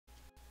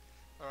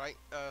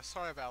Right,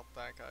 sorry about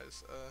that,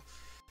 guys.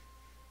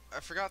 I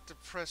forgot to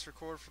press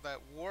record for that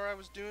war I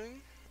was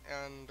doing,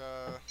 and,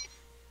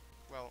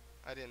 well,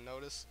 I didn't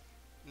notice.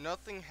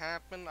 Nothing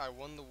happened, I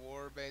won the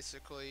war,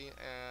 basically,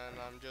 and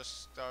I'm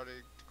just starting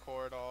to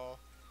core it all.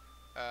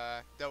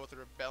 Dealt with the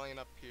rebellion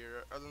up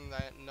here. Other than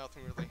that,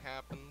 nothing really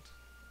happened.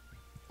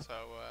 So,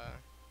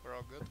 we're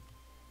all good.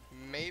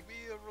 Maybe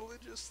a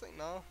religious thing?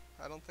 No,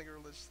 I don't think a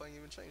religious thing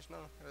even changed, no.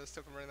 It's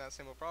still converting that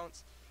same old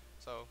province.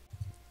 So,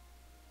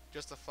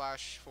 just a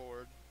flash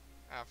forward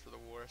after the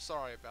war.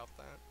 Sorry about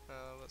that.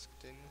 Let's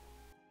continue.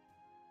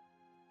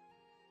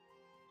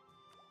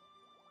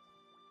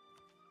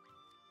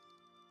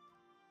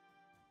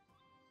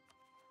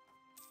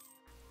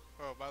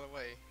 Oh, by the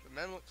way, the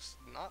men looks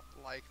not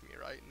like me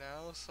right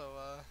now, so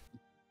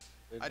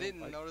They I don't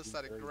didn't like notice you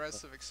that very much.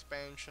 aggressive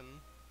expansion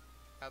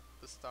at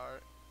the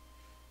start.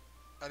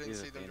 I didn't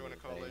Is see at the them end join of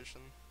a the day.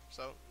 coalition,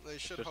 so they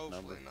It's should just a number.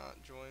 hopefully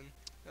not join.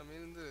 I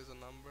mean, it is a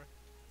number.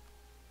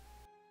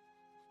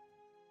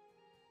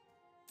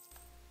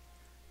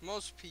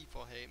 Most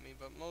people hate me,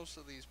 but most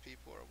of these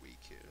people are weak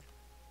here.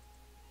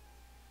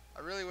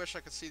 I really wish I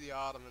could see the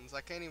Ottomans.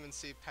 I can't even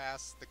see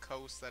past the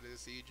coast that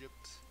is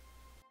Egypt.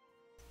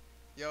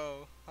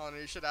 Yo,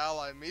 Hunter, you should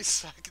ally me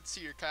so I can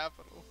see your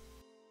capital.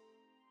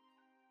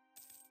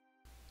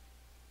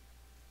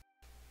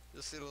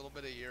 Just see a little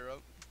bit of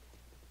Europe.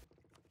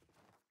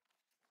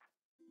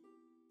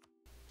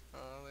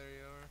 Oh, there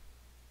you are.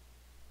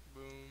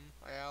 Boom.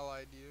 I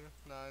allied you.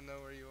 Now I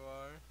know where you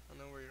are. I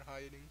know where you're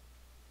hiding.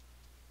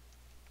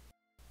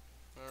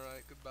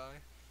 Alright, goodbye.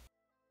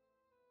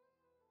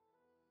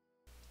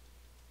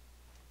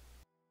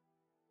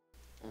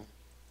 Mm.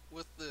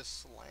 With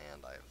this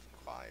land I've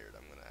acquired,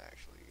 I'm gonna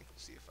actually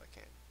see if I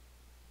can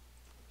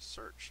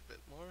search a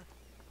bit more.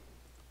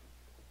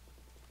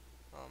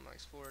 Oh, my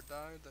explorer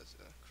died. That's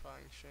a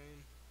crying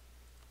shame.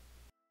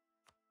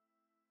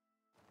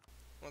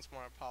 Once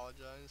more, I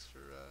apologize for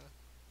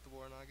the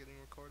war not getting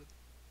recorded.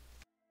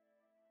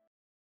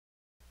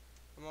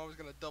 I'm always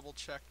gonna double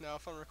check now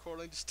if I'm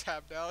recording. Just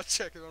tabbed out,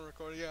 check if I'm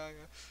recording. Yeah,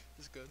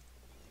 it's good.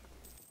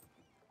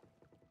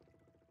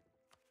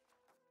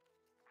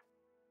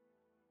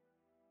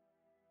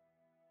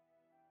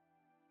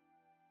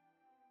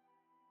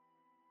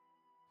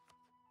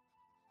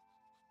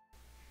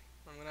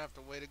 I'm gonna have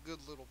to wait a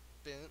good little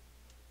bit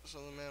so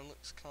the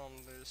Mamluks calm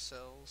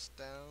themselves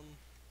down,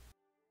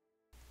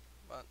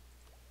 but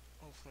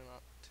hopefully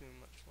not too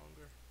much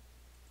longer.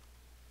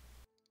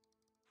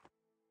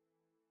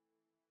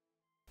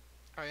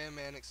 I am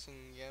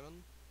annexing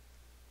Yemen,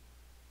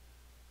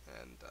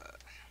 and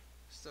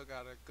still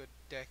got a good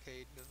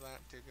decade of that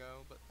to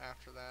go, but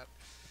after that,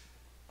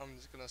 I'm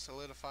just gonna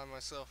solidify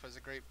myself as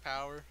a great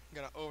power. I'm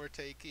gonna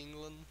overtake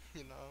England,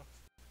 you know,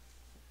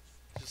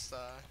 just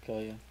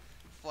Kill you.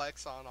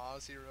 flex on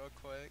Aussie real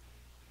quick.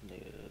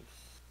 Yes.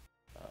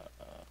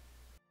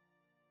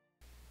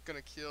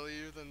 Gonna kill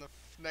you, then the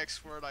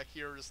next word I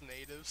hear is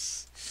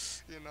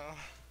natives, you know.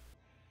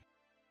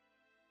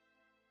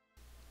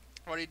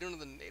 What are you doing to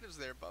the natives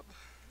there, bub?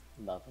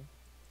 Nothing.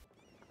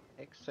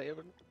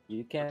 X7 You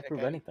or can't Tech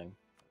prove 8? anything.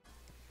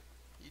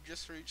 You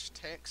just reached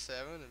Tech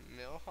 7 in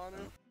Mill Hunter?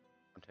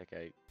 I'm Tech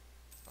 8.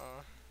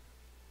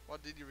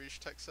 What did you reach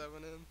Tech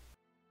 7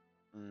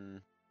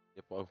 in?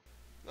 Diplo.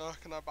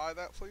 Can I buy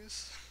that,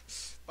 please?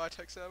 Buy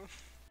Tech 7?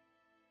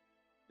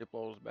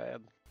 Diplo's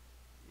bad.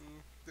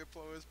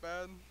 Diplo is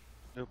bad?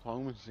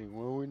 Diplomacy.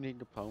 Well, we need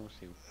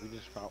diplomacy. We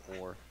just fought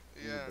war.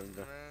 Yeah, Bunga.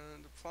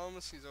 man,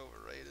 diplomacy's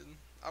overrated.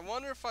 I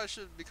wonder if I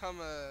should become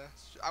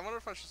I wonder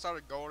if I should start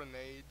a golden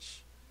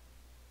age.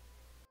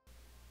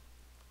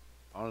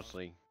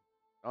 Honestly,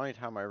 the only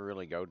time I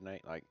really golden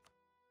age, like,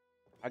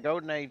 I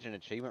golden age in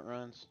achievement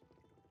runs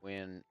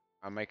when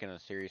I'm making a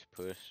serious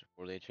push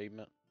for the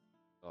achievement.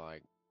 So,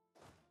 like,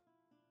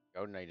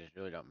 golden ages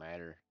really don't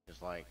matter.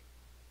 It's like,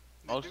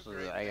 They do most of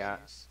great the AI,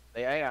 things.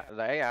 the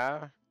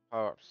AI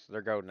pops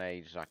their golden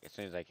age, like, as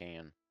soon as they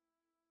can.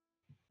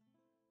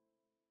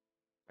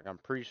 Like, I'm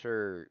pretty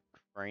sure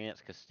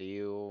France,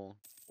 Castile,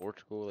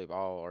 Portugal, they've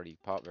all already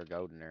popped their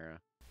golden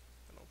era.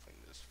 I don't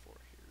think this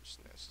fort here is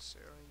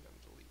necessary. I'm gonna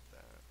delete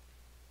that.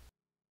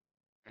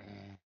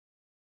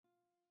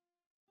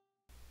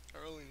 I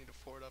really need a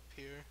fort up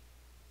here.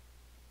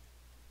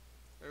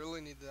 I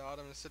really need the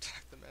Ottomans to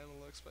attack the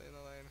Mamelukes, but you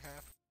know that ain't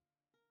happening.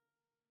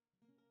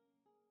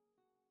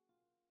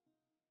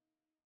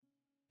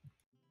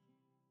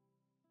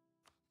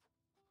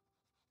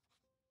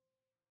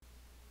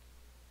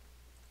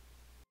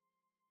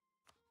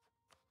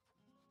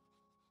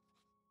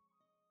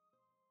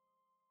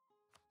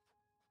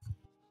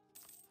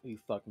 Are you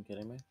fucking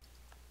kidding me?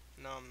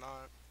 No, I'm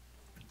not.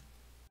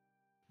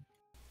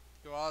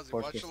 Yo, Ozzy,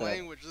 Portugal watch your set up.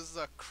 language. This is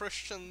a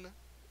Christian.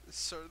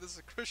 Sir, this is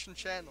a Christian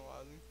channel,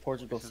 Ozzy.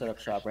 Portugal This is set a up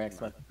shop right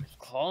Christian next to my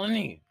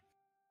colony.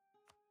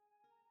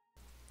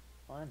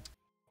 Fine.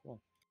 Cool.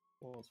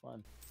 Cool, it's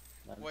fine.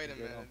 Not Wait a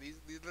anything good at all. minute,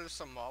 these are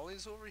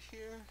Somalis over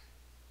here?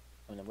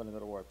 I mean, I'm gonna go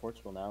to war with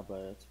Portugal now, but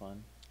it's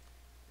fine.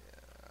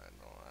 Yeah,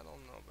 I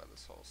don't know about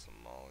this whole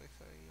Somali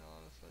thing,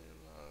 honestly.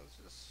 It's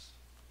just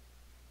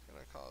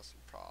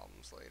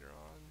comes later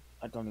on.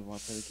 I don't even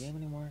want to play the game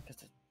anymore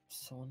because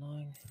it's so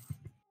annoying.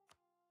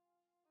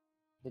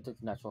 They took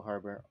the natural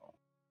harbor.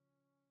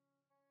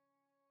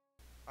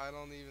 I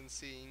don't even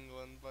see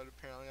England, but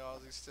apparently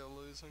Aussie's still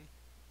losing.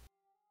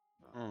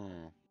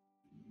 Hmm.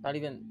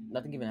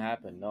 Nothing even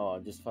happened. No,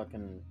 I'm just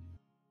fucking.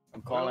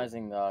 I'm Well,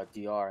 colonizing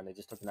DR, and they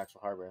just took the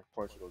natural harbor.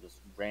 Portugal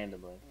just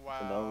randomly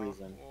for no Wow.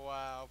 reason.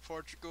 Wow.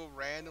 Portugal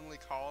randomly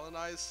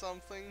colonized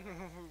something?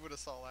 We would have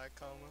saw that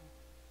coming.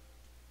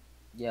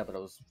 Yeah, but I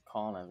was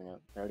colonizing it.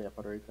 They already have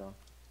Puerto Rico.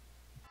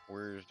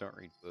 warriors don't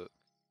read books.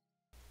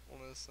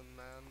 Listen,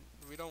 man.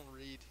 We don't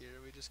read here,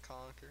 we just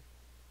conquer.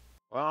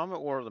 Well, I'm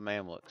at war with the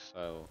Mamluks,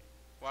 so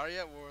Why are you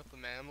at war with the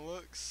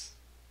Mamluks?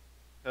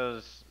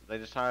 because they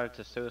decided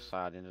to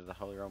suicide into the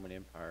Holy Roman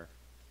Empire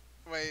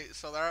Wait,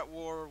 so they're at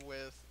war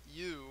with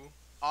you,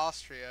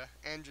 Austria,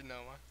 and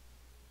Genoa.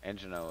 and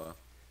Genoa.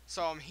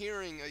 So I'm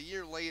hearing a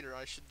year later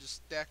I should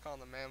just deck on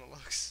the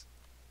Mamluks.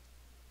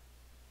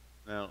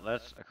 Now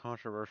that's a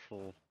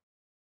controversial.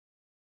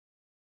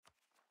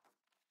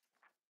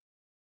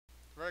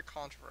 Very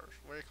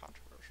controversial. Very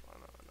controversial. I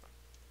know.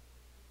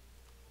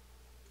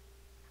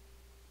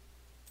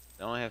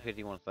 They only have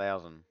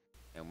 51,000,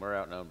 and we're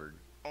outnumbered.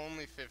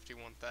 Only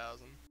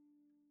 51,000.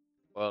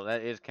 Well,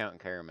 that is counting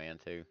Caraman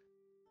too.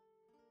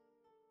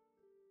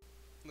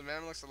 The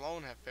Mamluks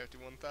alone have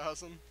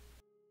 51,000.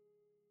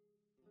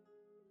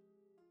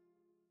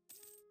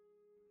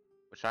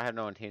 Which I have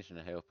no intention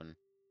of helping,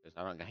 because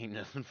I don't gain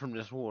nothing from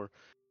this war.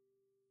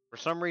 For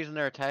some reason,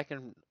 they're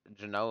attacking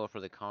Genoa for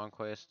the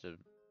conquest of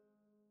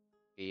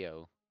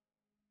Io.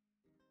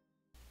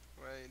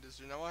 Wait, does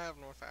Genoa have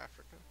North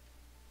Africa?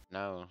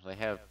 No, they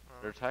have.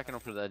 They're Oh. attacking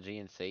them for the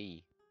Aegean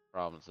Sea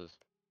provinces.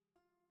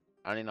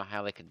 I don't even know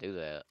how they could do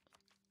that,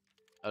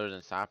 other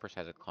than Cyprus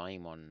has a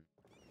claim on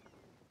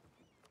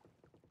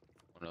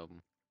one of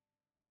them.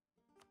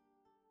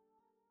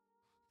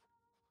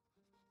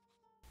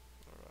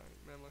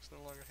 Alright, Mamluks no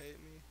longer hate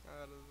me.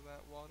 Out of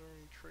that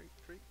watery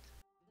creek.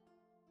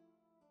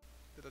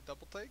 Did a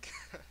double take?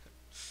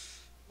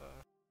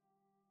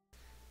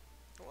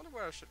 I wonder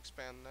where I should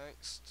expand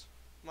next.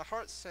 My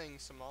heart's saying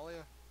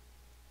Somalia.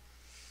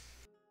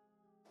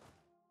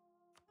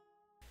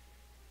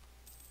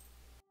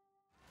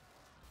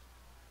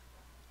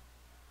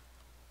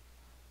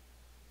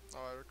 Oh,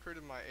 I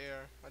recruited my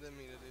heir. I didn't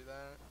mean to do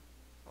that.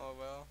 Oh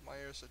well, my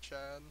heir's a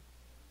Chad.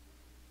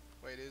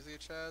 Wait, is he a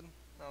Chad?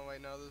 Oh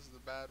wait, no, this is the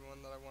bad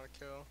one that I want to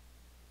kill.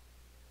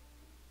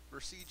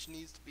 Siege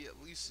needs to be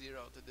at least 0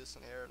 to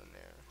disinherit an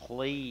heir.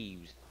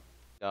 Cleves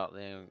got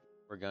them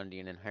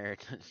Burgundian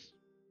inheritance.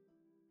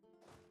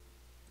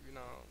 You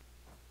know,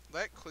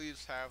 let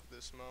Cleves have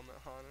this moment,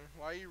 Hunter.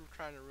 Why are you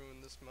trying to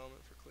ruin this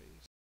moment for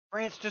Cleves?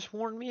 France just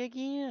warned me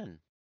again.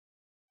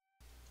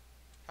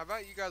 How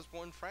about you guys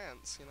warn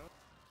France, you know?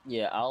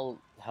 Yeah, I'll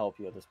help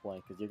you at this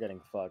point because you're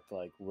getting fucked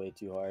like way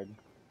too hard.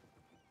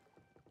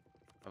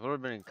 I've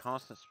already been in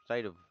constant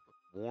state of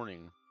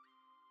warning.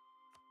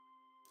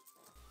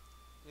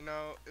 You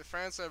know, if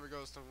France ever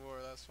goes to war,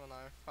 that's when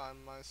I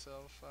find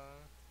myself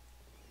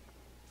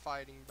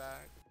fighting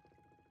back.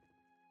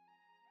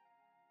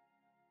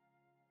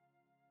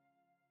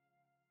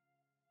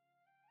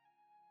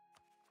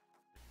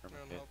 I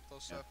don't hope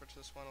those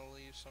separatists want to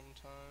leave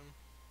sometime.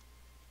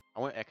 I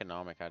went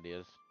economic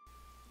ideas.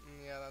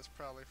 Yeah, that's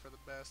probably for the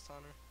best,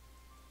 Hunter.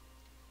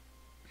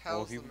 Well,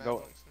 How's if you the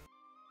go,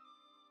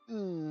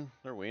 Mamluks?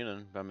 they're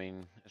winning. But I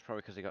mean, it's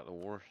probably because they got the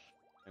war.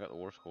 They got the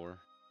war score.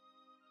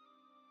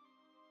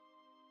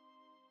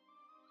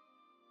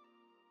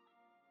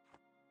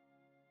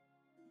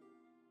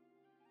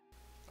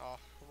 Oh,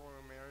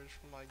 royal marriage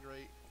from my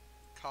great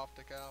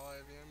Coptic ally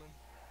of Yemen.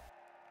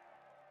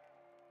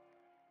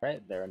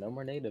 Right, there are no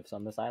more natives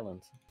on this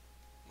island.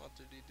 What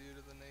did he do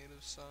to the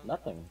natives, son?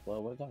 Nothing.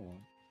 Well, what are you talking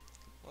about?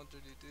 What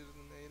did he do to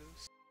the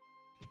natives?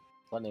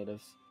 What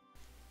natives?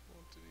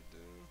 What did he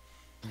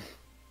do?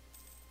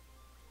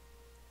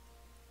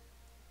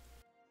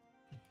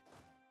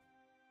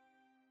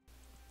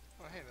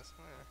 Oh, hey, that's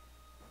there.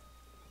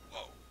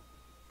 Whoa!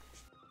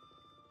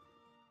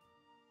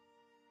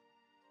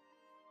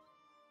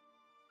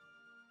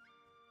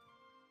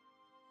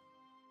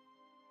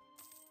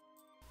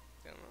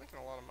 Yeah, I'm making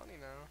a lot of money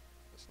now.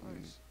 That's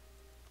nice.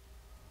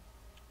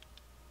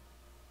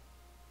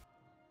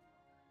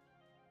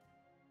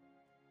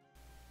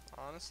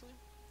 Honestly,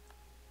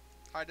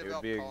 high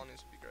developed be a-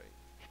 colonies would be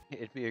great.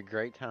 It'd be a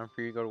great time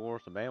for you to go to war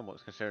with the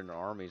Mamluks, considering the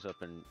army's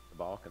up in the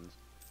Balkans.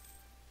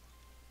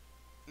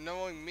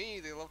 Knowing me,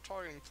 they love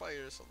targeting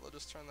players, so they'll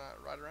just turn that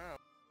right around.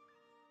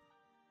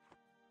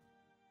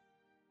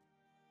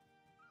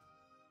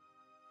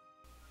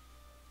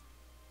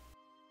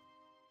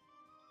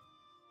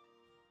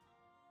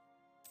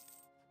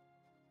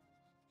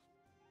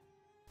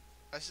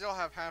 I still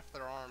have half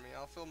their army.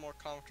 I'll feel more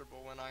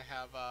comfortable when I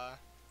have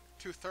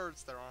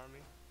 2/3 their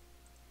army.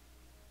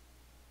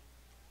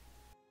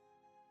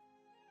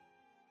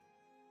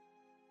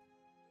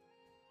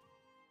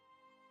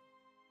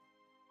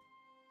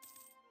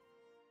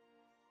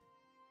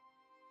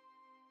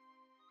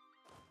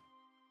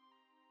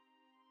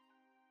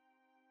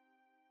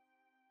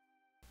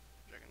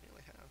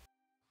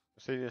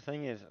 See, the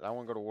thing is, I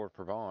want to go to war with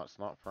Provence,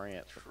 not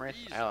France. But France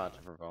is Treason. allied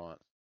to Provence.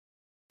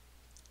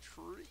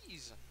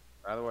 Treason.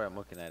 Either way I'm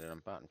looking at it,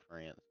 I'm fighting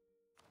France.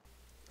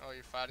 Oh,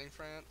 you're fighting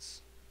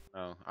France?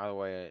 No, either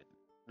way,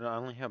 no, I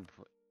only have.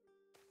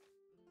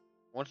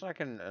 Once I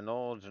can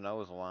annul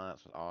Genoa's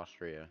alliance with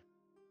Austria,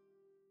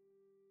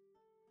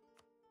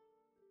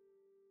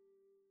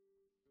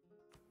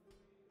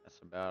 that's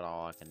about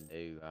all I can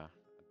do. I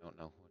don't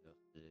know what else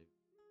to do.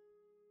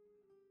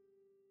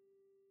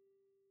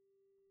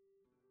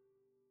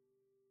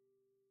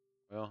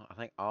 Well, I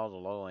think all the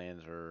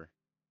lowlands are.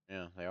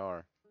 Yeah, they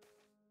are.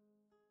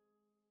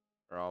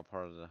 They're all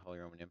part of the Holy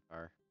Roman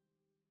Empire.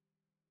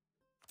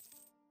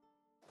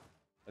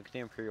 Look at the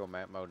Imperial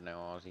map mode now,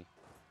 Aussie.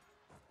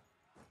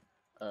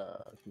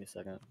 Give me a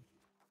second.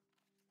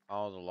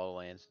 All the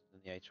lowlands in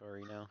the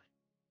HRE now.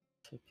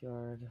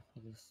 Shipyard,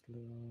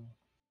 obviously.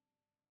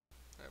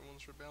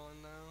 Everyone's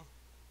rebelling now.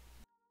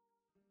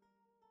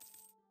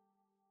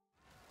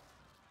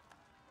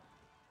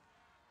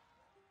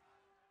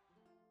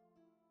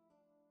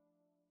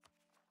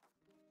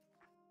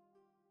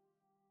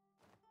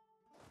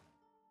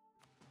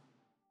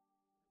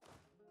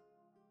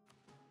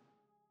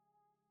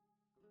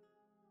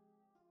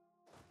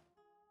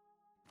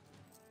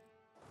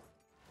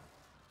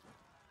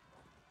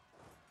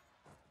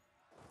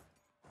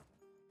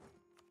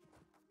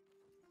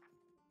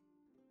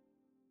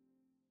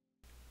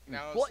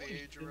 Now it's the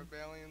age of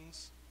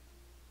rebellions.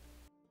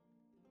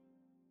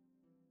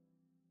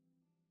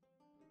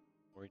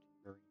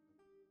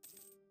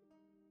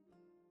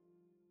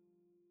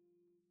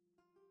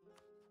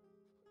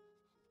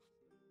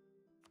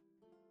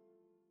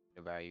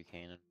 The value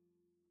cannon.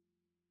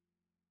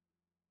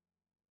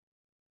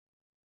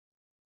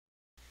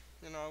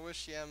 You know, I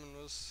wish Yemen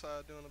was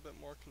doing a bit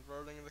more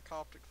converting of the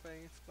Coptic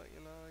faith, but you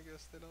know, I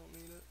guess they don't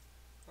need it.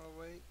 Oh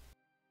wait.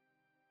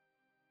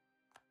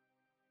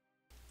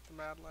 The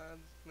Mad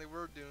Lads, they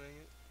were doing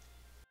it.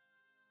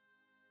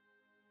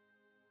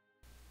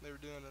 They were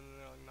doing it and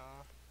they're like,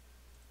 nah.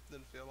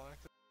 Didn't feel like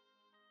it.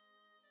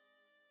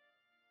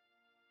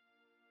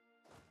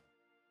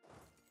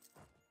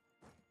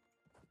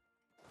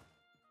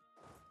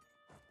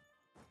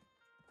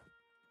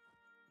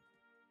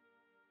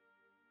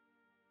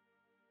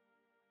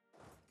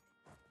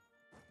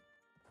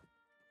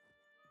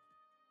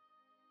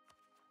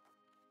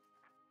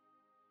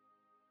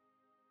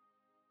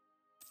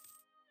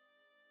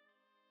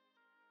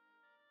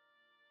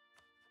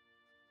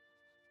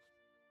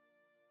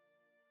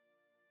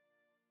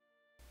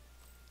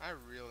 I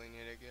really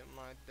need to get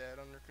my debt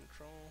under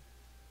control.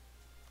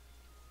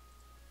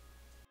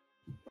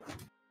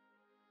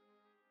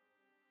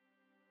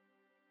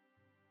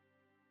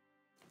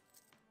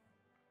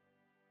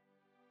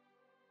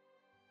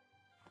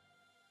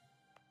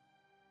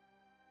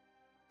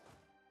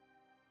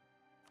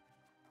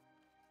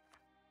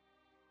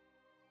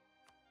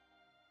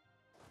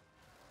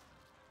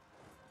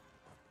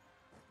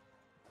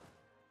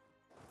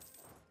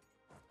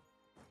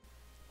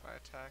 If I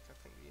attack, I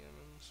think the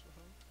Yemen's will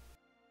help.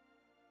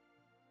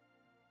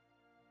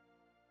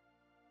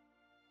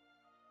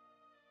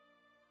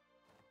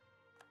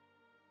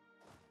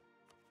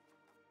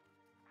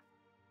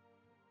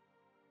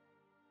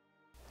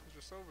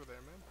 It's just over there,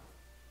 man.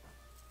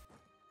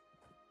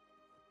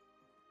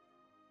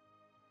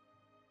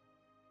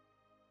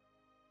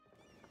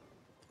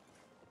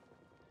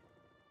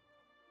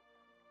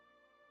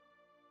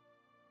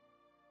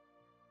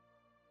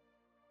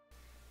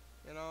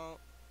 You know,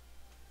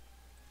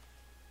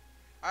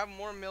 I have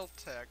more mill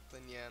tech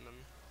than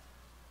Yemen,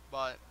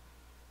 but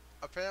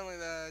apparently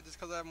that just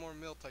because I have more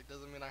mill tech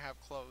doesn't mean I have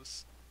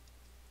close.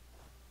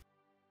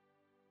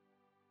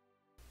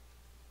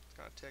 It's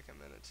gonna take a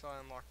minute till I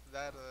unlock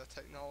that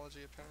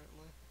technology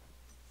apparently.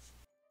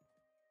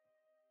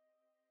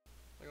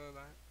 Look at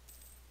that.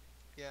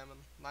 Yemen,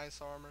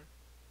 nice armor.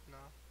 No.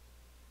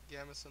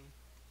 Gamison,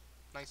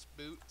 nice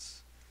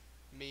boots.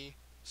 Me,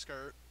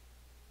 skirt,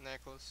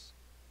 necklace,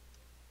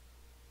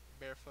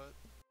 barefoot.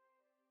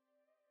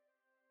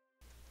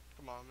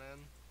 Come on, man.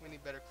 We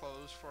need better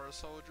clothes for our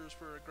soldiers.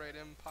 We're a great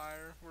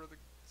empire. We're the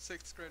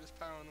 6th greatest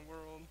power in the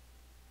world.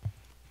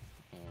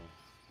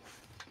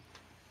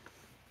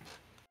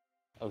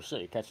 Oh shit,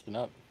 you're catching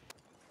up.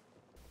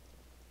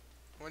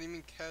 What do you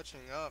mean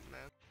catching up,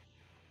 man?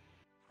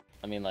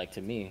 I mean, like,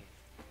 to me.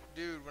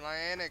 Dude, when I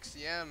annex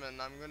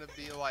Yemen, I'm gonna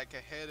be like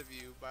ahead of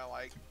you by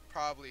like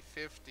probably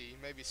 50,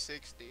 maybe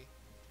 60.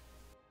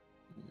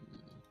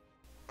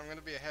 I'm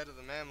gonna be ahead of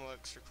the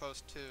Mamluks, or close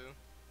to.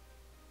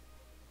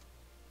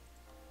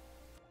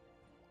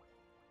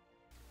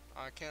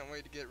 I can't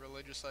wait to get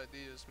religious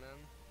ideas, man.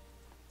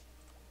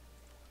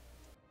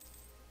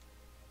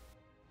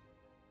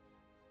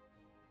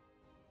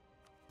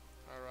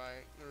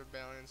 Alright, the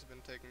rebellions have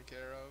been taken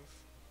care of.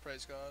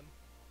 Praise God.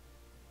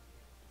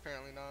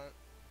 Apparently not.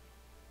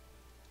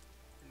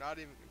 You're not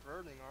even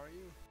converting, are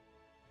you?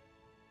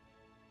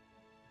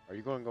 Are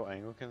you going to go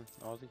Anglican,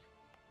 Aussie?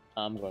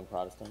 I'm going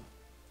Protestant.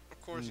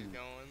 Of course he's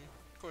going.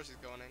 Of course he's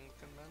going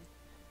Anglican, man.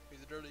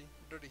 He's a dirty,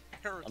 dirty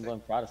heretic. I'm going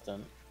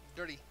Protestant.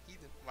 dirty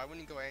heathen. Why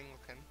wouldn't you go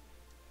Anglican?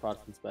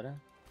 Protestant's better?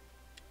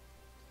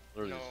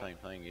 You Literally know, the same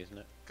thing, isn't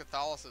it?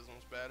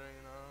 Catholicism's better,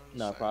 you know. I'm just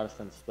No, saying,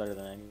 Protestant's better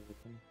than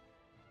Anglican.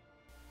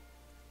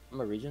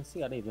 I'm a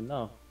Regency? I didn't even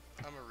know.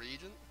 I'm a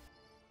regent.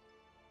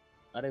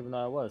 I didn't even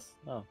know I was.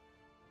 No.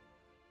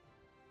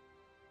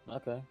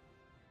 Okay.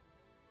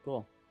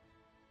 Cool.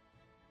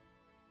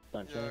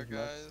 Don't Yeah, change much.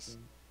 guys.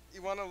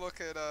 You wanna look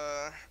at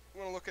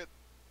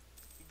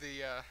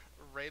the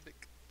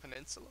Arabic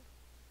Peninsula?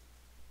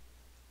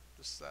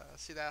 Just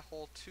see that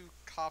whole 2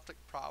 Coptic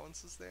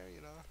provinces there,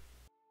 you know?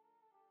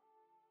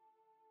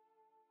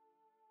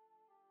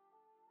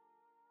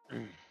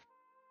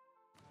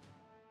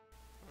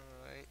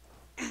 Alright.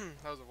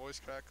 That was a voice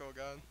crack, oh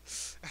god.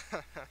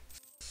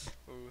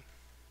 Ooh.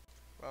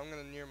 Well, I'm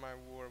gonna near my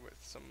war with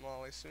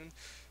Somali soon.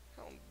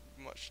 How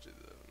much do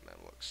the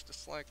Mamelukes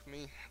dislike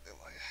me?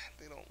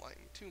 They don't like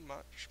me too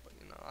much, but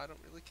you know, I don't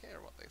really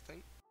care what they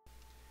think.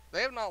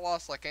 They have not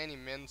lost like any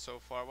men so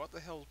far. What the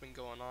hell's been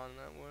going on in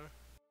that war?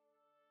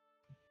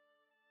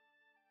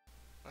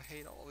 I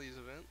hate all these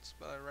events,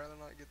 but I'd rather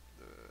not get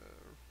the...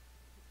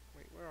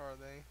 Wait, where are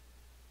they?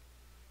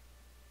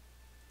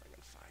 I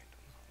can find them.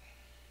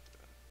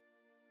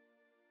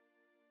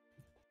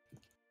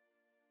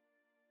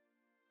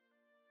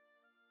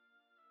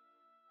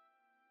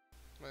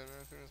 Wait a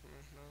minute, I think that's me.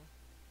 No.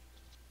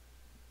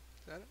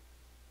 Is that it?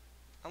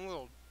 I'm a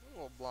little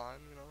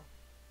blind, you know.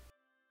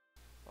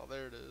 Oh,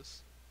 there it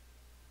is.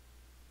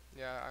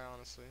 Yeah, I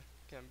honestly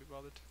can't be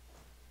bothered.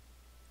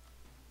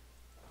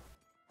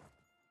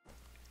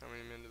 How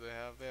many men do they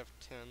have? They have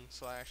 10,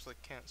 so I actually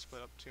can't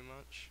split up too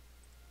much.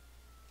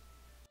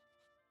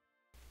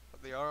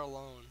 But they are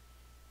alone.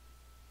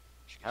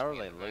 Which gives How are me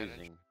an they advantage.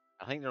 losing?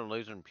 I think they're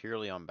losing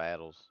purely on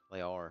battles.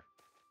 They are.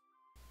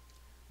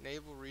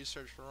 Naval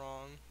research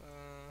wrong.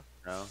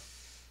 No.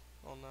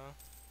 Oh no.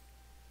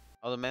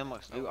 Oh, the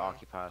Mamluks Oh do wow.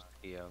 occupy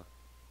Tokyo.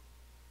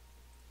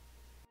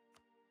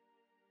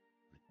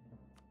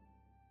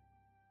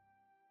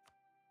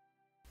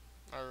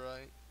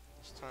 Alright.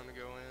 It's time to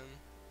go in.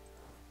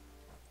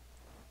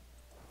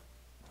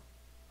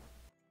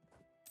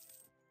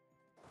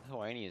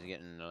 Lithuania is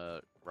getting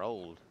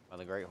rolled by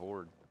the Great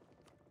Horde.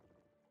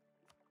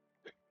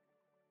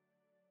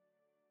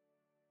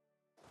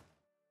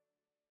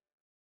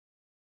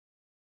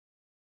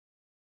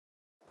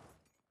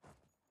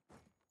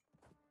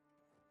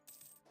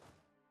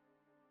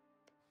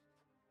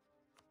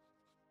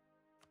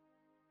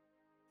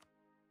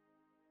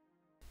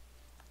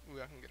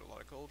 Ooh, I can get a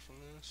lot of gold from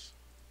this.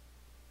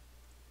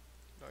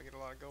 Do I get a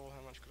lot of gold?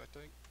 How much could I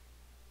take?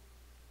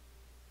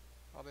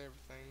 Not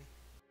everything.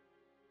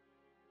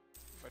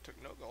 If I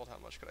took no gold, how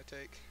much could I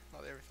take?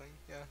 Not everything.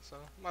 Yeah, so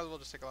might as well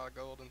just take a lot of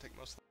gold and take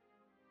most of it.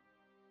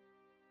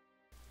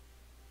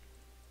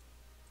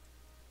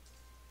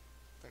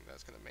 I think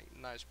that's gonna make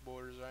nice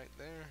borders right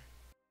there.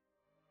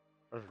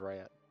 Where's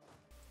Rat?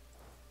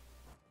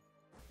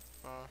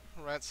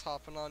 Rat's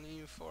hopping on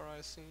EU4,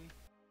 I see.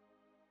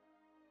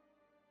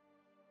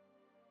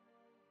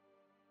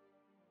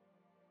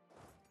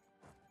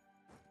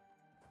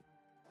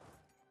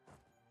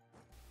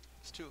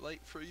 It's too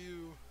late for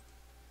you.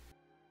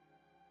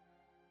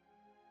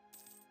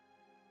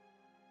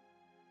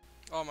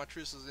 Oh, my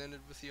truce has ended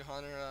with you,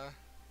 Hunter.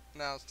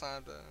 Now it's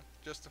time to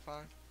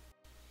justify.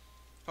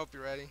 Hope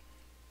you're ready.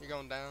 You're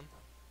going down.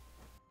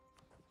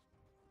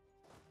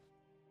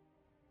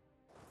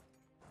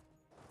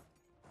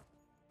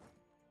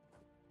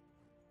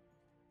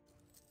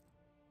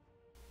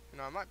 You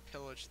know, I might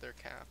pillage their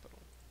capital.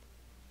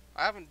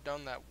 I haven't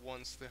done that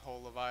once the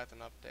whole Leviathan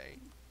update.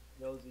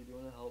 Yowzy, do you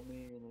wanna help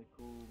me in a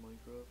cool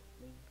Minecraft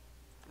thing?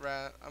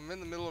 Rat, I'm in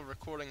the middle of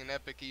recording an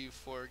epic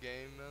EU4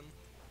 game, man.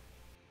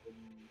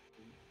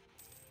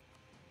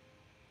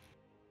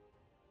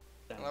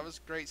 Well, that was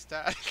great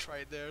static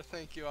right there.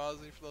 Thank you,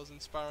 Ozzy, for those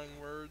inspiring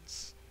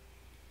words.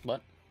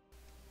 What?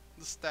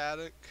 The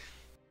static.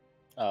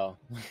 Oh.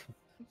 Yeah,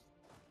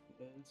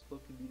 it's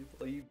fucking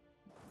beautiful. Are you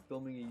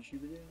filming a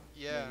YouTube video?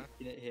 Yeah.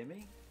 Can it hear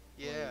me?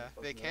 Yeah,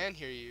 they can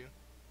hear you.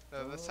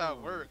 That's how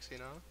it works, you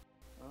know?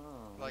 Ah,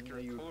 Like I know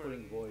you're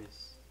recording recording.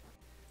 voice.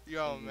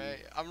 Yo, man,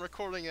 I'm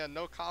recording a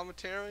no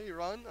commentary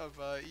run of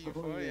EU4,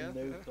 Oh, yeah.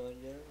 no,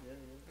 yeah.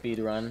 Speed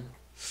run.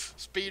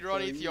 Speed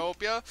run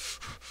Ethiopia.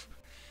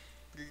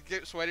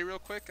 Get sweaty real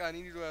quick. I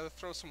need you to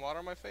throw some water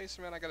on my face,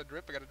 man. I got a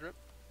drip. I drip.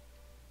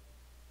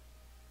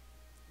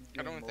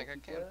 I don't even think I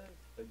can.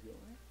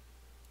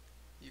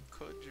 You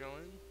could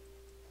join.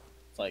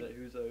 It's like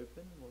who's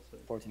open? What's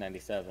open?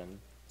 1497,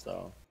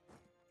 so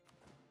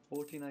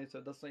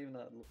 1497. That's not even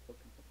that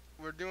fucking.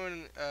 We're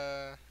doing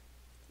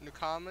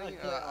Nukami.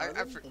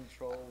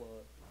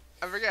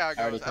 I forget how it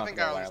I already goes. I talked think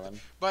about I Ireland.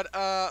 But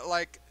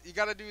like you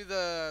gotta do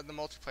the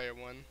multiplayer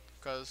one,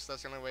 cause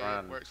that's the only way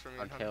Ryan, it works for me.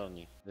 I'm Hunter. telling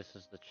you, this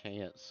is the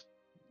chance.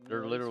 No,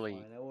 They're it's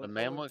literally fine. the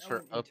Mamluks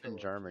are up in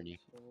Germany.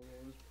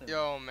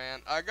 Yo,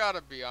 man, I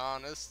gotta be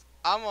honest.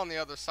 I'm on the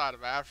other side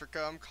of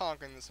Africa. I'm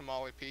conquering the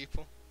Somali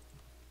people.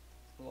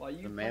 Well, are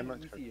you The from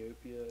Mamluks are-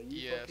 Ethiopia? Are you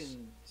Yes.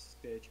 fucking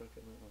spear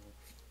chucking that?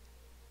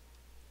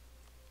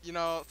 You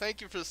know,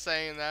 thank you for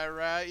saying that,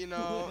 Rat. You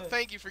know,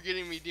 thank you for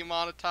getting me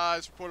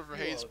demonetized, reported for You're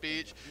hate welcome,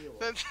 speech. man. You're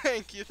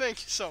welcome.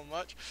 Thank you so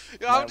much.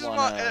 You know, Might I'm just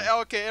wanna-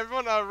 okay.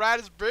 Everyone, Rat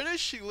is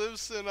British. He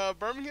lives in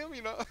Birmingham.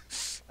 You know,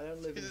 I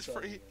don't live in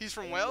Birmingham. he's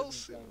I from don't live in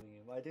Wales. Birmingham.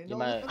 I do You not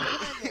might- live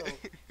in Birmingham.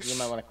 You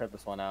might want to cut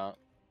this one out.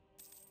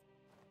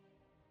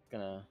 It's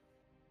gonna.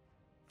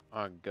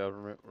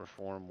 Government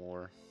reform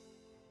war.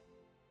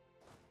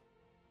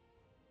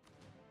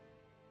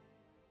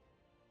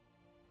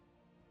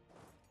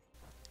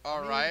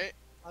 All right,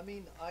 I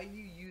mean, are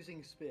you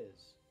using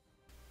spears?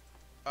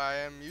 I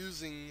am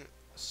using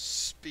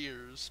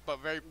spears, but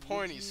very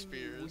pointy Would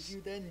spears.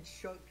 you then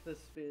chuck the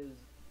spears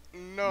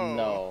No,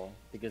 No,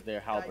 because they're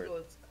halberd.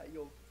 at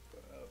your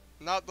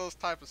not those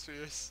type of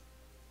spears.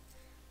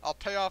 I'll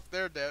pay off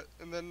their debt,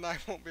 and then I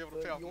won't be able to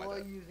But pay off you my are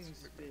debt. using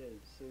spears,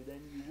 so then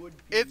you would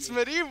be. It's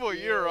medieval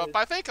Europe.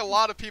 I think a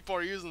lot of people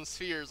are using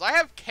spheres. I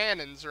have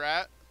cannons,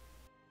 Rat.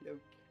 Okay.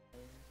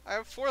 I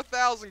have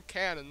 4,000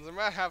 cannons. I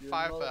might have You're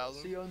not-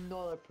 5,000. So you're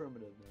not a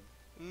primitive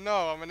man.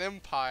 No, I'm an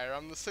empire.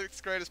 I'm the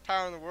 6th greatest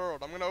power in the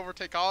world. I'm gonna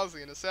overtake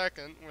Aussie in a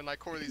second when I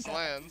core these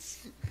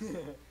lands.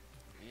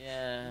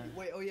 Yeah.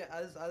 Wait, oh yeah,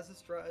 as a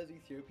strat as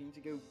Ethiopia, you need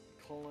to go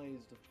colonize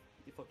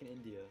the fucking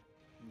India.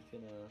 You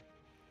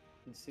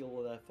can steal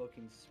all that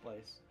fucking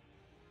spice.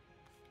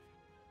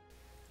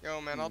 Yo,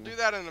 man, I'll do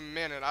that in a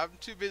minute. I'm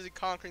too busy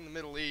conquering the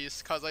Middle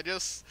East, cause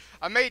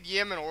I made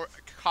Yemen or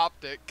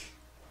Coptic.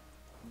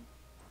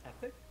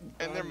 Epic. And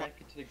Burn they're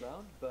Mecca to the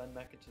ground. Burn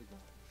Mecca to the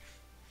ground.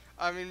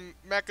 I mean,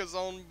 Mecca's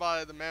owned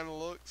by the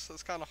Mamelukes.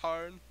 That's kind of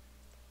hard.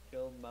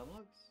 Kill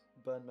Mamluks.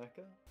 Burn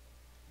Mecca.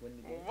 Win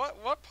the game.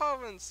 What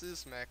province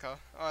is Mecca?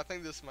 Oh, I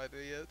think this might be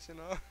it. You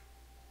know.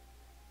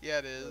 Yeah,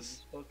 it So is.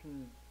 just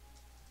fucking.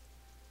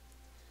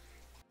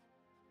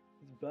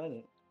 Just burn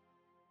it.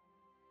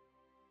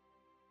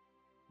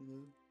 You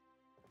know?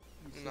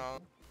 You No.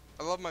 simple.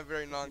 I love my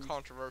very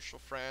non-controversial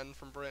friend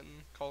from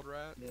Britain called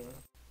Rat. Yeah,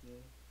 yeah.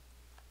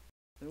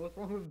 And what's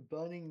wrong with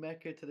burning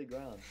Mecca to the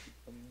ground?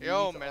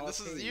 Yo, Use man, this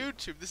is RP.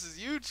 YouTube. This is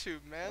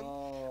YouTube, man.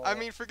 Oh. I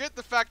mean, forget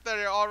the fact that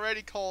it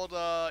already called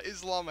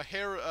Islam a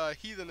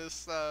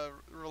heathenist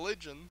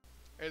religion,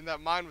 and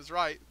that mine was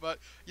right. But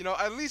you know,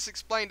 at least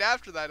explained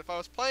after that. If I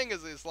was playing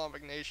as an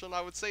Islamic nation,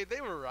 I would say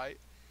they were right.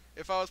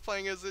 If I was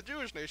playing as a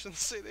Jewish nation,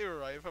 say they were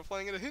right. If I'm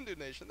playing in a Hindu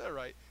nation, they're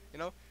right. You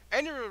know,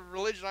 any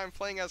religion I'm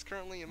playing as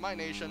currently in my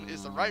nation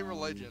is the right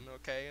religion.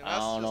 Okay, and I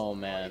that's don't just know,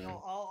 You man.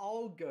 know,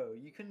 I'll go.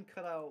 You can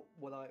cut out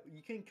what I.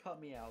 You can cut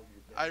me out.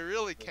 With this, I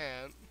really but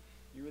can't.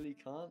 You really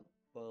can't.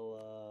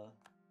 Well,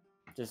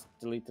 Just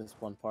delete this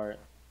one part.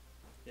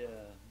 yeah.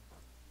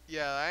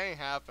 Yeah, that ain't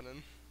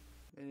happening.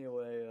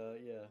 Anyway,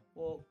 yeah.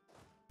 Well,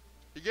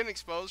 You're getting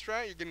exposed,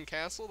 right? You're getting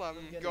canceled. I'm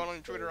getting going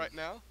on Twitter right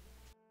exposed.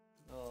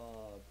 now.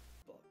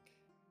 fuck.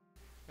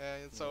 Yeah,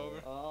 it's No,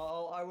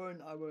 over. I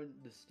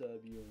won't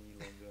disturb you any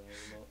longer.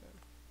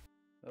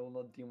 I will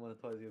not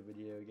demonetize your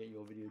video. Get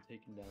your video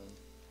taken down.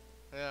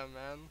 Yeah,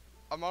 man.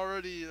 I'm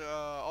already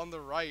on the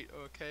right,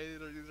 okay?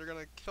 They're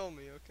gonna kill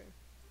me, okay?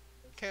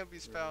 Can't be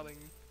spouting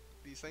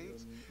these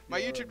things. My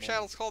YouTube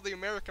channel's called The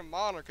American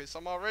Monarchy, so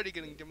I'm already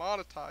getting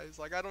demonetized.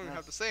 Like, I don't even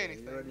have to say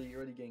anything. You're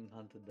already getting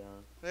hunted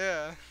down.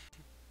 Yeah.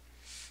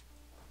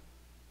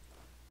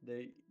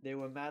 They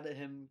were mad at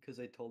him because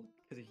he told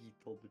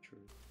the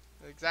truth.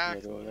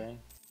 Exactly. Literally.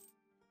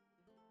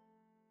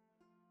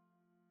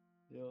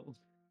 Yo.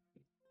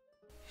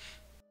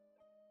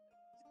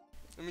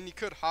 I mean, you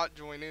could hot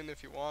join in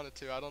if you wanted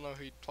to. I don't know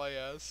who you'd play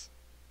as.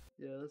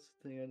 Yeah, that's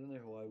the thing. I don't know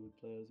who I would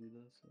play as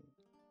either. So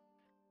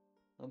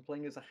I'm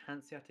playing as a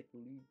Hanseatic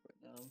League right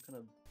now. I'm kind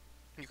of.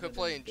 You could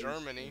play in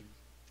Germany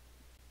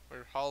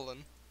or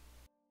Holland.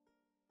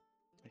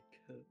 I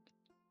could.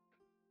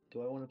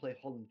 Do I want to play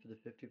Holland for the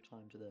 50th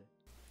time today?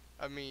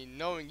 I mean,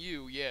 knowing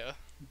you, yeah.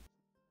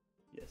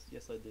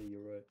 Yes, I do.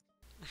 You're right.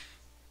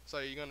 So,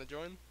 you gonna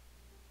join?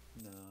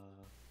 Nah.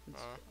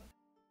 It's Uh. fine.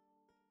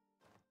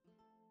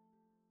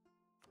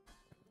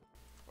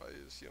 Why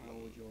is I will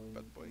human join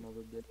bad boy?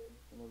 another day,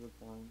 another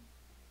time.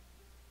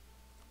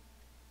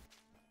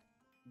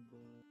 But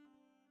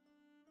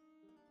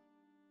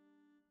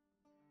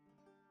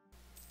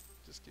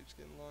Just keeps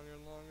getting longer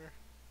and longer.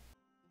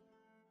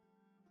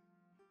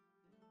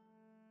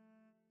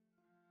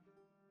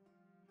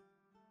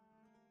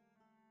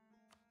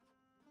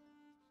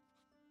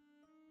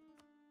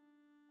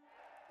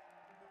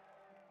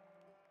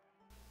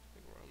 I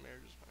think royal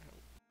marriages might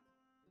help.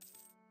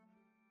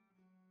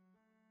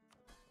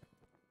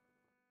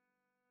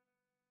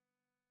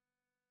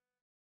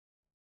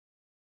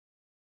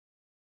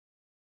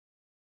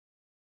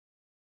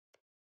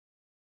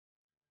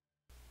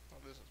 Oh,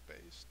 this is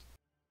based.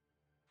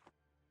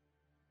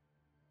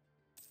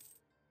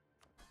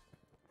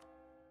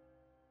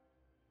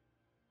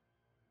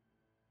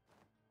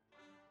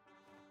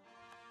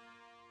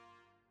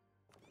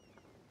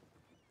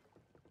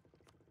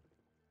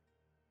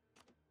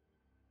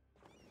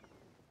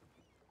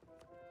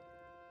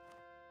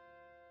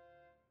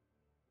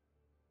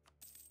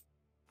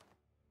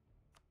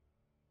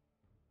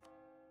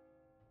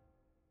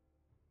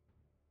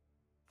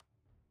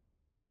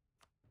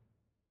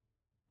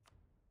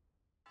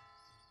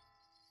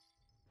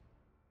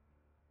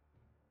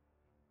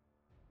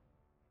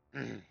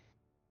 The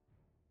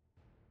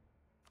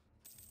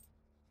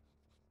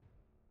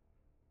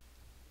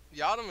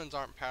Ottomans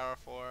aren't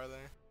powerful, are they?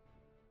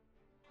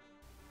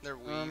 They're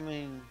I weak.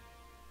 mean,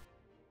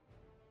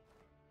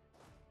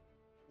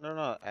 they're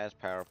not as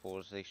powerful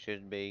as they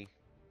should be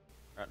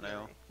right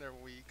now. They're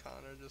weak,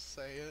 Connor. Just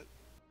say it.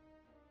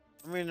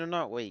 I mean, they're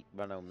not weak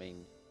by no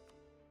means.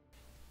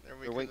 They're They're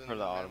weaker weak than for the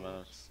the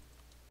Ottomans. Mamluks.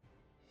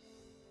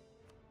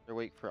 They're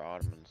weak for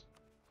Ottomans.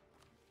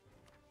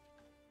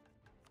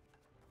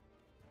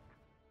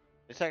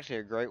 It's actually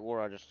a great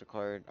war I just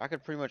declared. I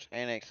could pretty much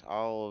annex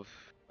all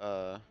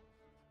of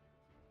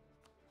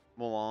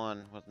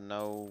Milan with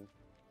no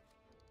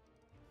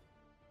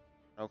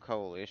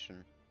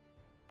coalition.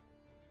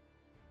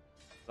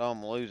 But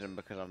I'm losing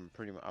because I'm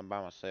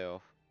by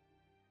myself.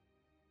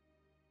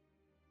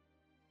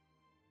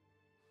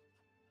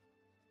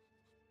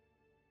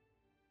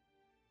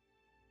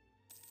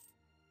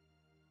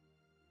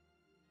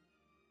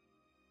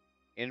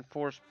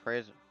 Enforce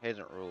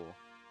peasant rule.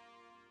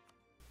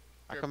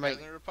 I You're a could make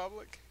peasant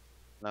republic?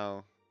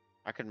 no.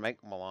 I could make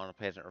Milan a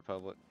peasant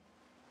republic.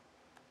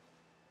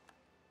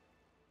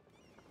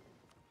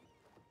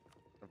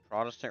 The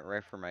Protestant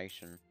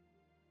Reformation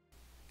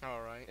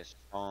Alright. is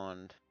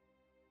spawned.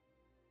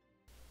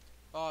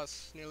 Oh,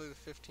 it's nearly the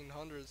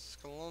 1500s.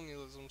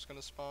 Colonialism's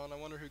gonna spawn. I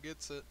wonder who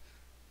gets it.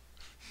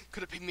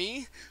 Could it be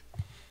me?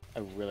 I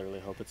really, really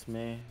hope it's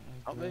me.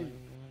 I'll be.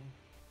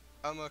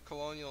 I'm a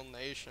colonial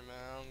nation,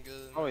 man. I'm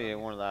good. Oh man. yeah,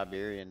 one of the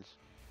Iberians.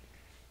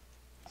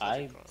 Such a I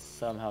colonial.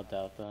 somehow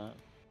doubt that.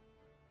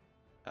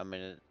 I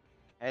mean, it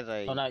has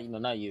a. Oh, not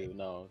you.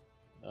 No.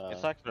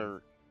 It's like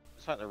the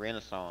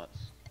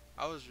Renaissance.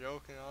 I was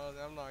joking.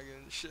 I'm not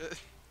getting shit.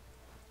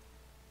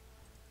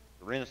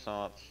 The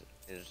Renaissance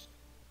is.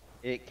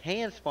 It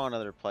can spawn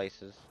other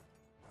places.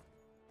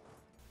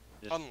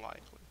 Just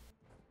Unlikely.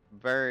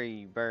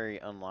 very, very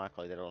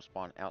unlikely that it'll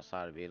spawn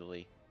outside of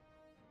Italy.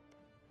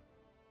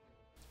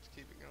 Let's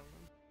keep it going.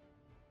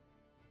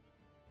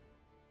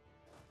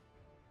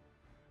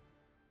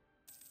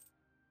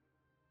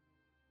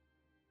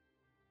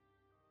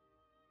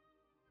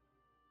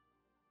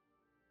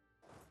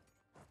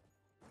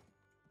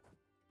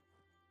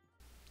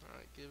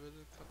 Alright, give it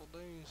a couple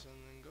days and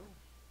then go.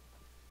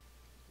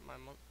 My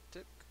monk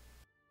tick.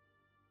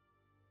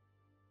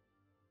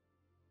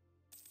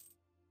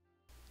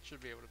 Should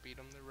be able to beat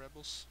them, they're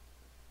rebels.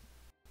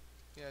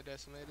 Yeah,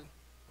 decimated.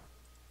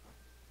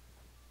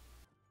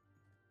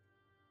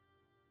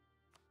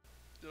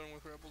 Dealing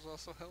with rebels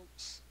also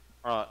helps.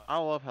 I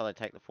love how they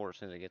take the fort as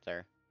soon as they get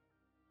there.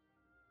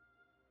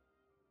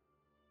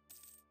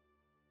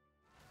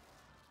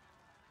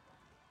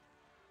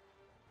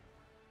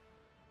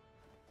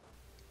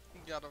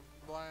 Got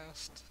a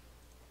blast.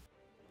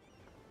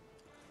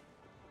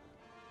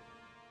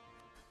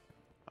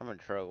 I'm in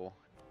trouble.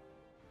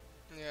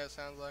 Yeah, it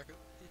sounds like it.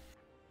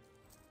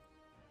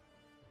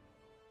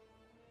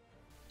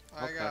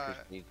 My country's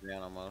needs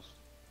down almost.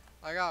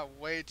 I got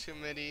way too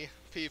many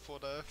people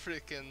to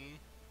freaking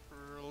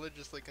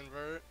religiously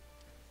convert.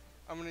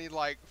 I'm gonna need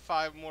like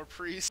 5 more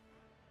priests.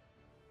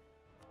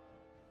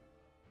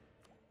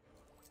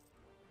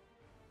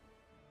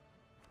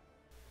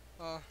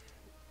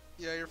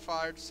 Yeah, you're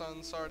fired,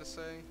 son. Sorry to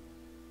say.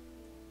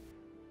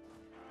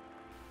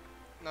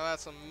 No,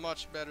 that's a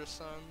much better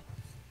son.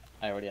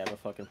 I already have a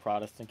fucking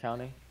Protestant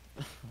county.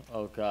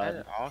 Oh How god.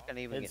 did all can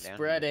even It's get down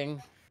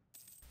spreading.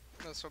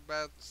 That's so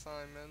bad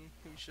sign, man.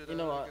 We should. You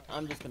know what? get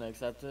I'm just gonna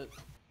accept it.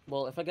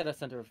 Well, if I get a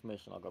center of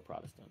reformation, I'll go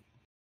Protestant.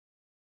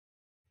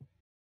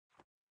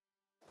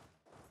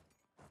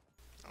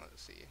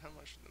 Let's see. How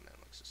much do the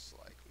Mamluks just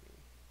like me?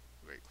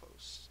 Very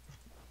close.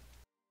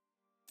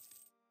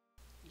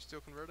 You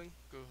still converting?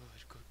 Good,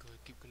 good, good.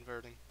 Keep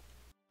converting.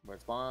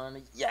 Word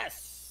spawn.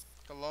 Yes!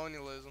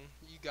 Colonialism.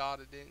 You got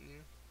it, didn't you?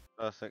 here?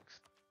 Sussex.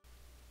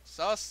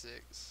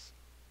 Sussex.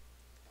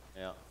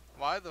 Yeah.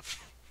 Why the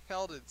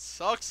hell did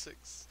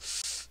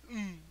Sussex?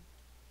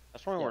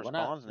 That's probably where it why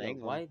not? spawns in Yeah,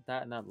 England. why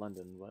that not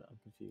London? What? I'm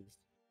confused.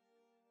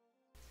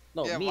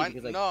 No, Yeah, me why?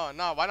 because like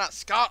No, why not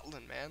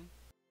Scotland, man?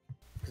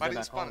 'cause Why they're didn't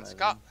not spawn in colonizing.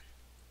 Scotland?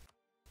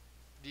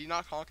 Do you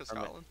not conquer I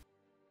mean- Scotland?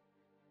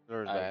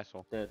 There's I-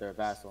 vassal. They're a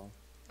vassal.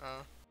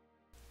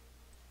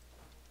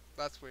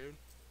 That's weird.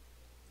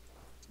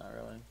 Not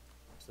really.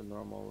 It's a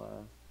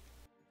normal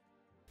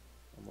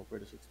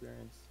British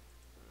experience.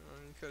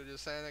 You could have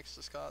just annexed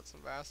the Scots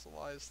and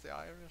vassalized the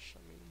Irish.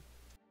 I mean,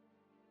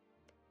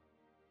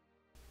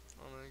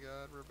 oh my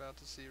God, we're about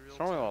to see real. It's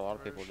probably what a time lot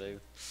of people conversion.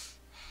 do.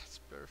 It's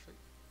perfect.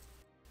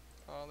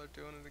 Oh, they're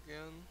doing it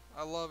again.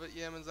 I love it.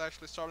 Yemen's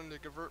actually starting to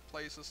convert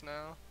places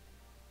now.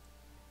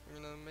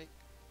 We're gonna make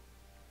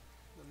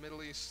the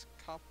Middle East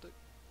Coptic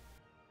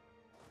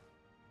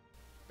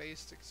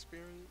based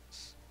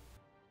experience.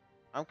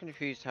 I'm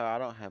confused how I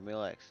don't have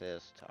meal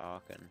access to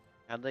Aachen.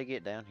 How'd they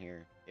get down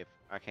here if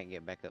I can't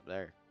get back up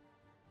there?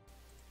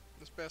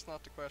 It's best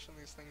not to question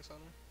these things,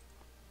 Hunter.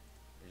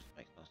 It just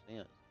makes no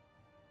sense.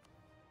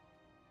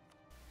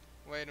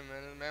 Wait a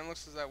minute,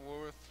 Mamluks is at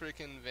war with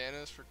freaking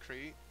Venice for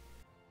Crete.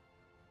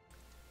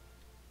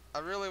 I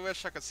really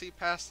wish I could see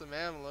past the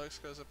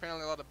Mamluks, because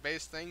apparently a lot of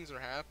base things are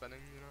happening,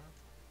 you know.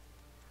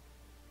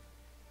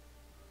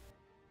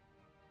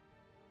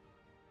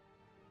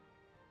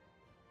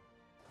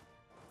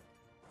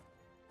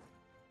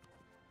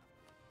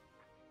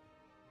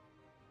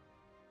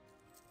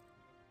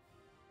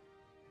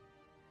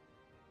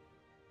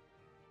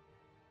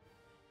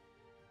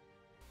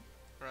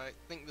 Right,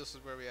 I think this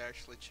is where we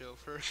actually chill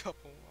for a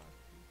couple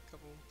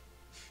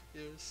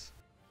years.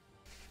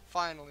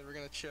 Finally, we're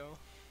gonna chill.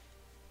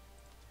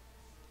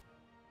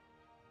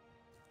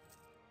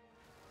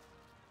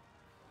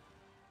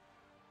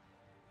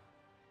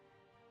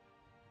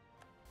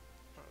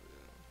 Oh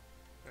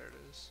yeah, there it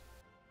is.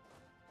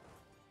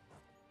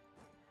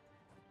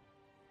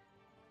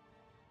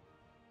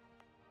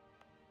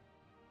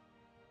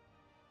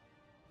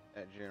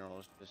 That general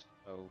is just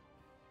so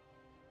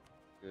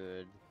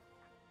good.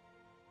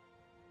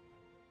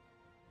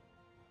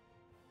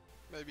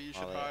 Maybe you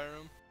should Oh, yeah. hire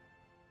him.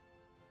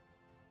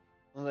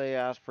 Well,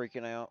 yeah, I was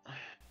freaking out.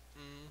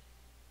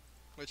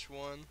 Which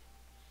one?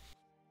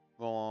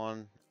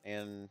 Milan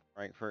and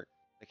Frankfurt.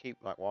 They keep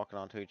like walking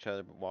onto each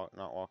other, but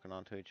not walking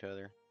onto each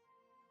other.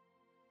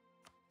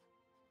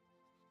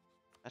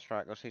 That's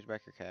right. Go siege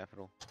back your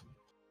capital.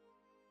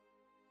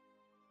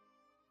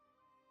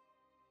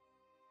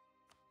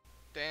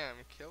 Damn,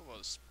 kill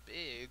was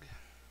big.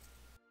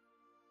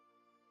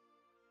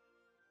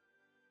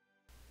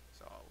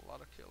 It's a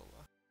lot of kill.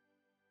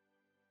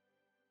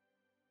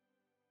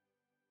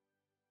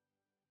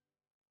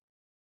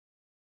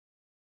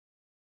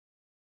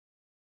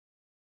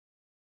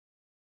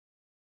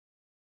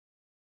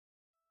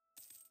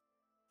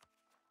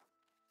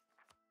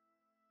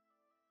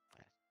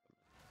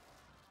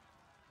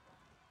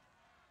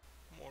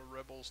 More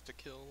rebels to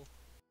kill.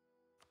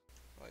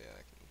 Oh yeah,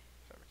 I can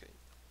fabricate.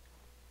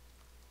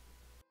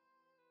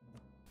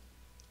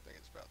 I think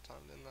it's about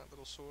time to end that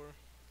little sore.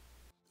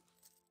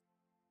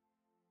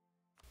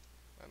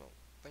 I don't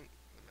think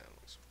the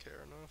Mamluks would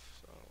care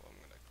enough, so I'm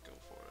gonna go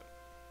for it.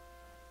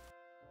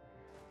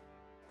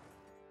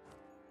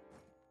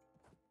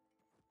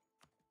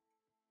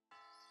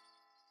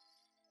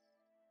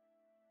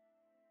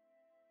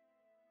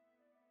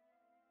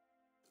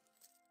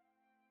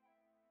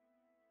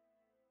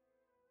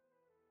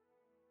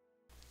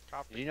 Did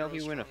Copy you know if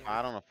grows you win a stronger.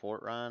 fight on a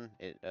fort run,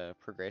 it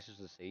progresses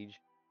the siege?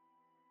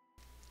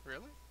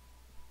 Really?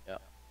 Yeah.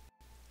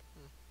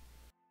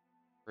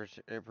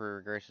 It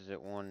progresses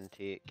it one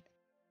tick.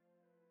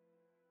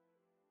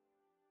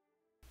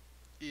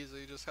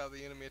 Easy, just have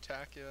the enemy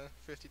attack you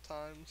 50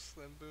 times,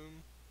 then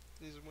boom,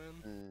 he's a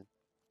win. And,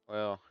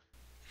 well,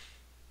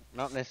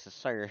 not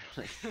necessarily.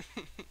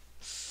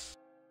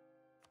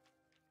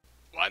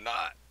 Why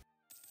not?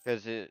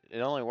 Because it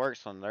only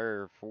works on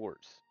their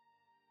forts.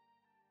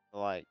 So,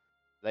 like,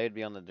 they'd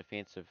be on the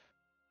defensive.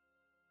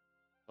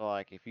 So,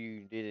 like, if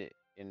you did it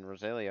in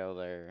Roselio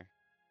there,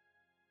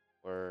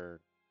 or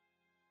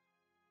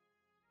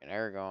in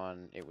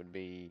Aragon, it would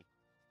be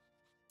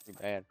too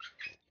bad.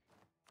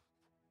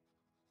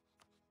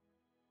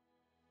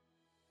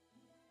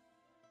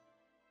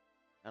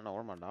 I don't know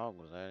where my dog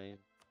was at.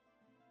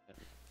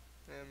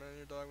 Yeah, man,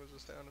 your dog was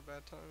just having a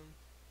bad time.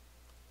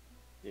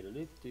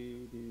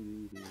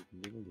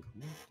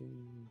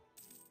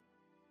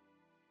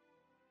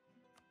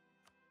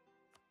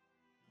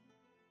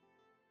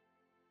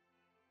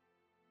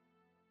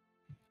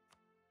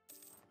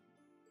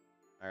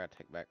 I gotta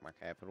take back my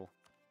capital.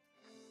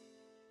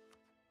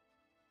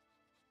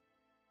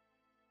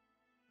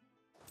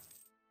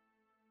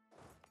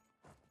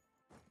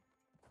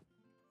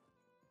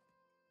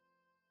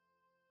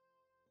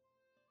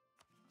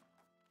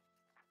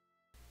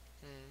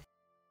 Hmm.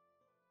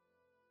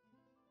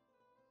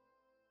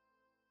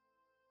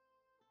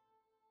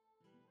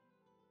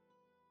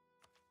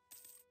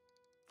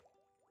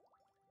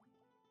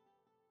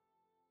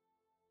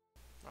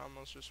 I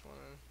almost just want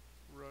to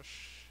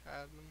rush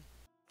admin.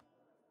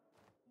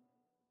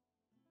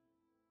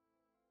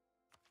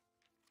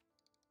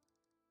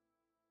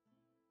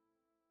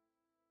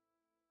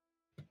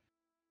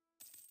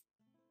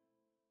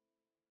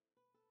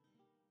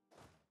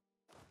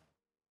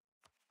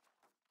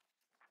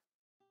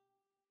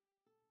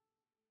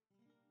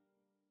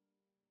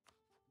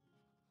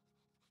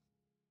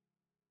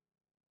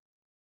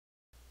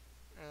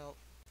 Well,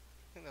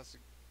 I think that's a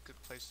good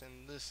place to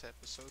end this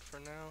episode for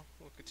now.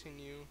 We'll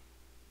continue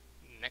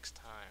next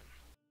time.